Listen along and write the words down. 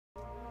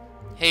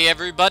Hey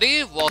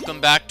everybody, welcome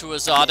back to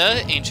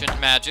Azada,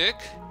 Ancient Magic.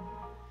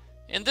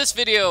 In this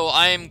video,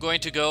 I am going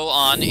to go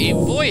on a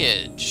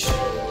voyage.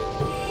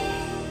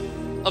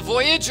 A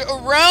voyage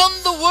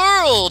around the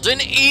world in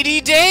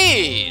 80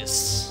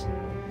 days!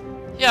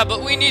 Yeah,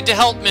 but we need to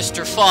help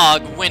Mr.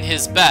 Fogg win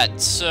his bet,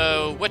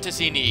 so what does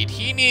he need?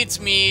 He needs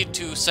me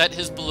to set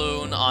his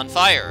balloon on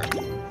fire.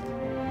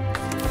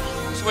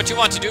 So what you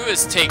want to do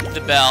is take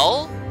the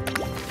bell.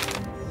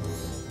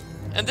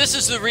 And this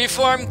is the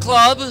Reform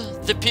Club,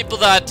 the people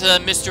that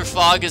Mr.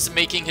 Fogg is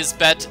making his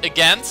bet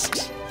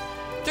against.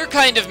 They're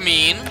kind of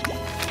mean.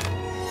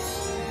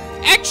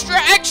 Extra,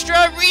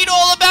 extra! Read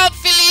all about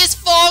Phileas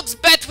Fogg's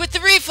bet with the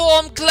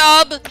Reform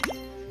Club!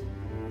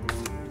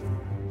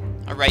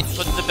 Alright,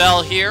 put the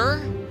bell here.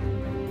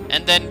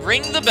 And then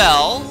ring the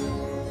bell.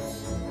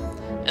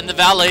 And the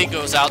valet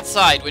goes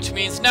outside, which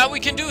means now we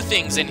can do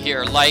things in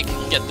here, like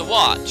get the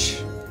watch.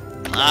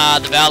 Ah,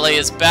 the valet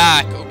is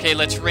back. Okay,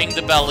 let's ring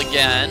the bell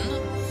again.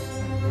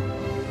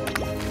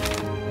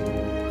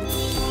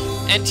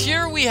 And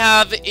here we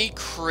have a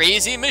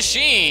crazy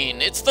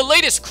machine. It's the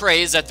latest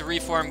craze at the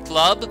Reform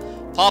Club.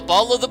 Pop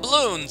all of the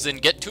balloons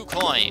and get 2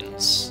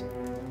 coins.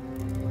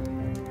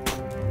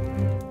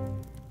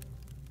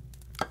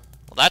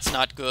 Well, that's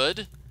not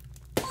good.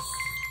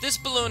 This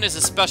balloon is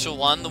a special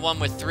one, the one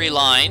with 3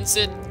 lines.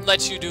 It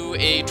lets you do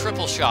a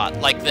triple shot,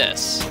 like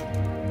this.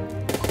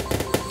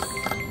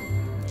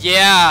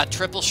 Yeah,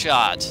 triple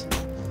shot.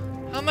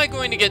 How am I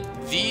going to get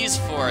these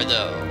for,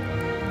 though?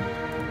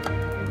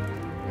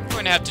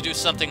 I'm going to have to do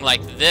something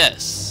like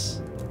this.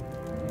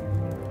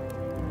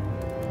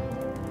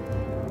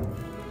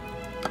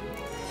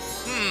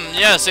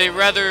 Yes, a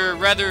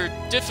rather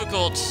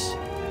difficult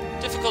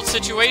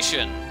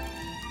situation.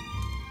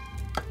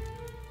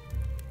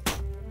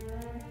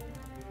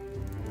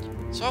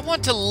 So I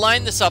want to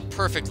line this up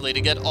perfectly to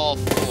get all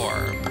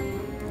 4.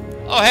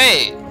 Oh,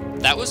 hey,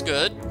 that was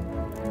good.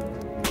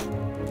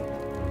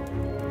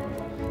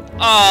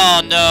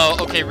 Oh, no.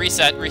 Okay,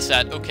 reset.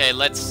 Okay,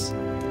 let's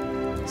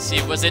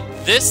see. Was it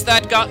this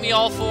that got me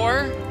all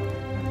 4?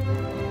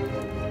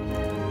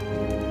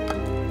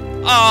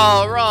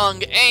 Oh,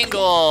 wrong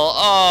angle.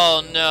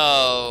 Oh,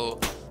 no.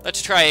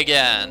 Let's try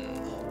again.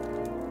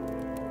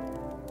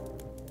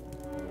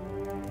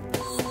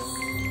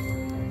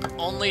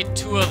 Only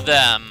 2 of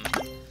them.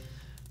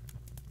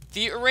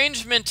 The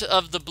arrangement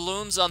of the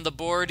balloons on the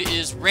board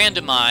is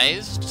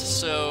randomized,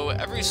 so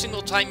every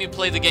single time you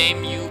play the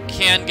game, you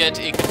can get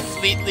a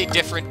completely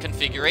different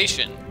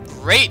configuration.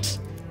 Great!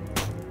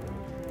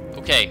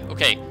 Okay.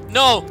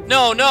 No!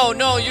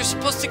 You're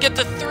supposed to get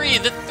the 3!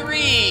 The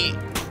 3!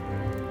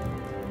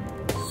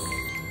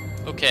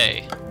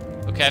 Okay,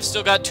 I've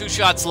still got 2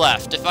 shots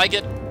left. If I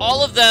get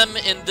all of them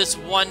in this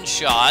one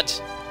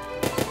shot...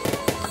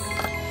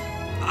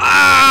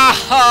 Ah!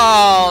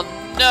 Oh,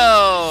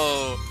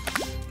 no!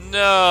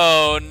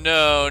 No.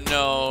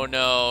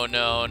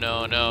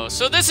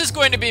 So this is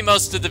going to be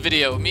most of the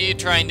video. Me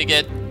trying to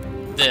get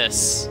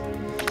this.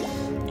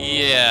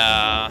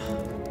 Yeah.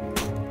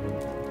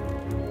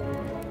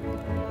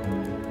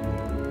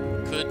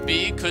 Could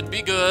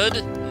be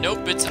good.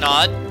 Nope, it's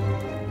not.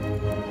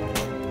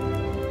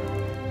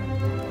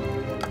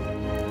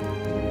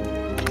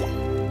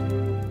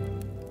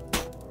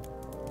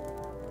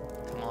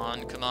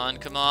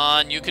 Come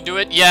on. You can do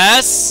it.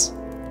 Yes!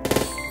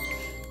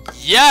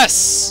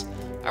 Yes!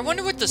 I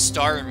wonder what the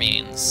star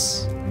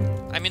means.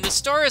 I mean, the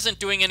star isn't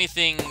doing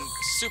anything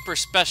super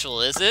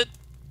special, is it?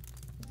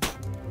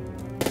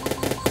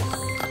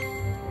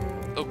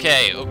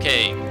 Okay.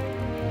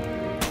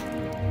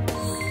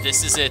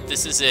 This is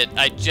it.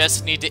 I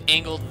just need to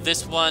angle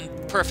this one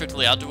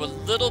perfectly. I'll do a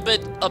little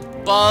bit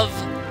above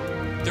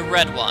the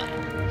red one.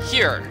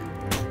 Here.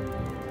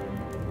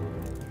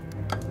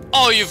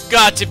 Oh, you've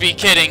got to be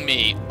kidding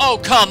me. Oh,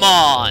 come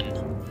on.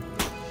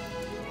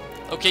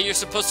 Okay, you're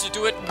supposed to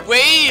do it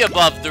way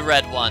above the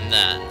red one,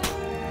 then.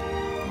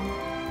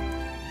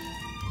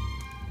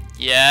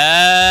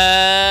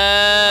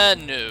 Yeah,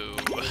 no.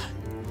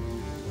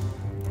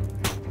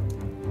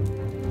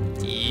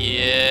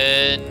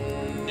 Yeah,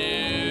 no.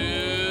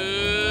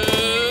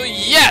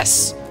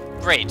 Yes!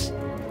 Great.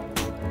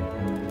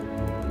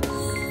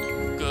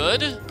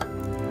 Good.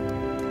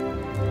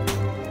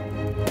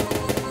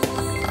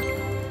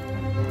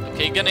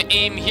 Okay, gonna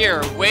aim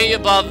here, way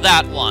above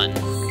that one.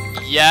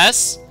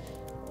 Yes.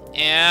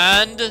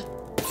 And...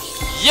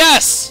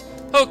 yes!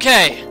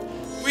 Okay,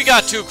 we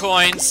got 2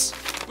 coins.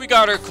 We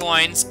got our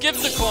coins. Give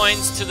the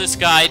coins to this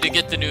guy to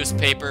get the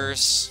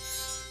newspapers.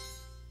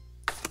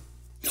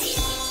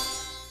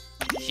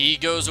 He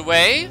goes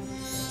away.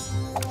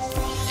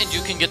 And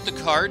you can get the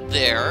card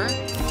there.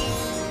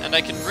 And I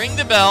can ring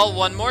the bell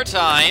one more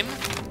time.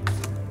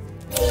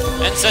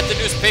 And set the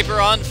newspaper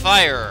on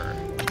fire.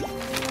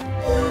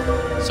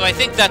 So I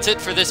think that's it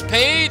for this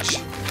page.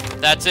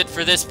 That's it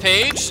for this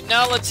page.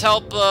 Now let's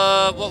help,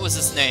 what was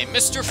his name?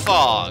 Mr.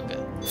 Fogg.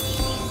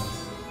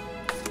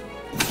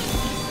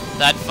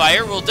 That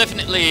fire will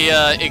definitely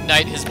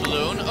ignite his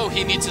balloon. Oh,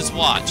 he needs his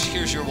watch.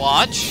 Here's your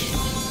watch.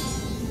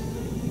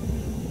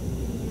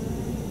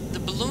 The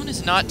balloon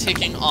is not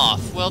taking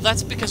off. Well,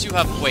 that's because you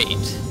have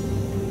weight.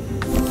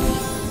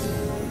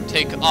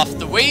 Take off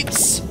the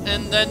weights,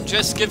 and then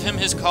just give him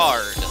his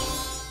card.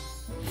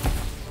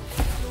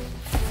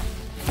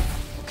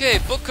 Okay,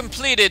 book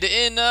completed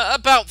in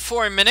about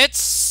 4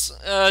 minutes.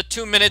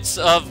 2 minutes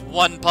of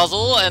one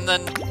puzzle, and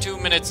then 2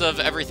 minutes of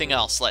everything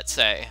else, let's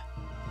say.